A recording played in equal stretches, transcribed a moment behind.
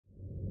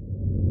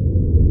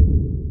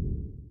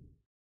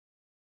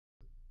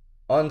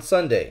On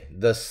Sunday,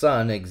 the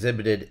sun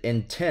exhibited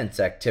intense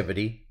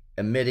activity,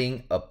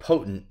 emitting a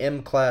potent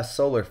M-class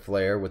solar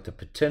flare with the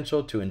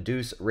potential to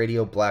induce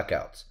radio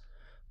blackouts.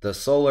 The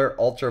Solar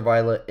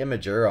Ultraviolet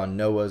Imager on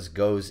NOAA's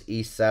GOES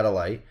East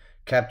satellite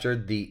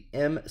captured the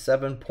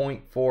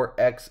M7.4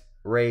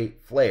 X-ray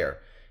flare,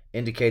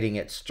 indicating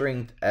its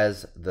strength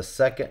as the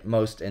second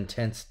most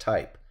intense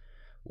type.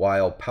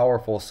 While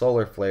powerful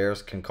solar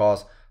flares can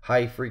cause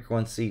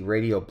high-frequency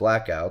radio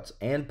blackouts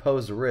and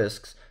pose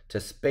risks to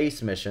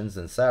space missions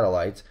and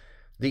satellites,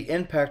 the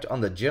impact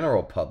on the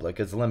general public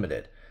is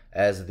limited,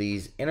 as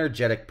these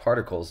energetic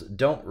particles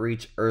don't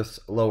reach Earth's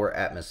lower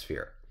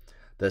atmosphere.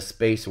 The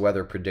Space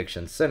Weather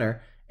Prediction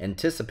Center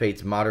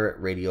anticipates moderate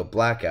radio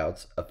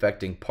blackouts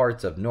affecting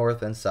parts of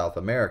North and South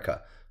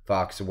America,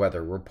 Fox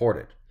Weather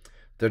reported.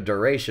 The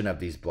duration of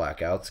these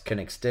blackouts can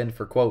extend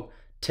for, quote,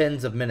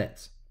 tens of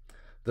minutes.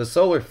 The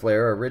solar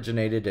flare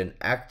originated in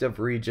active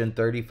region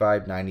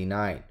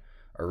 3599,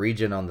 a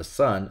region on the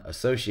Sun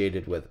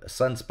associated with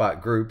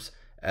sunspot groups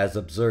as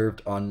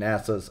observed on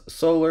NASA's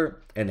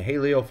Solar and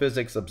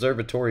Heliophysics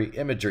Observatory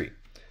imagery.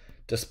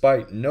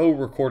 Despite no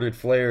recorded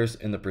flares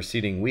in the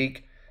preceding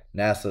week,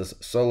 NASA's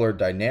Solar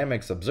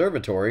Dynamics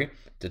Observatory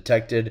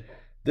detected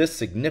this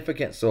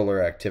significant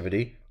solar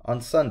activity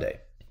on Sunday.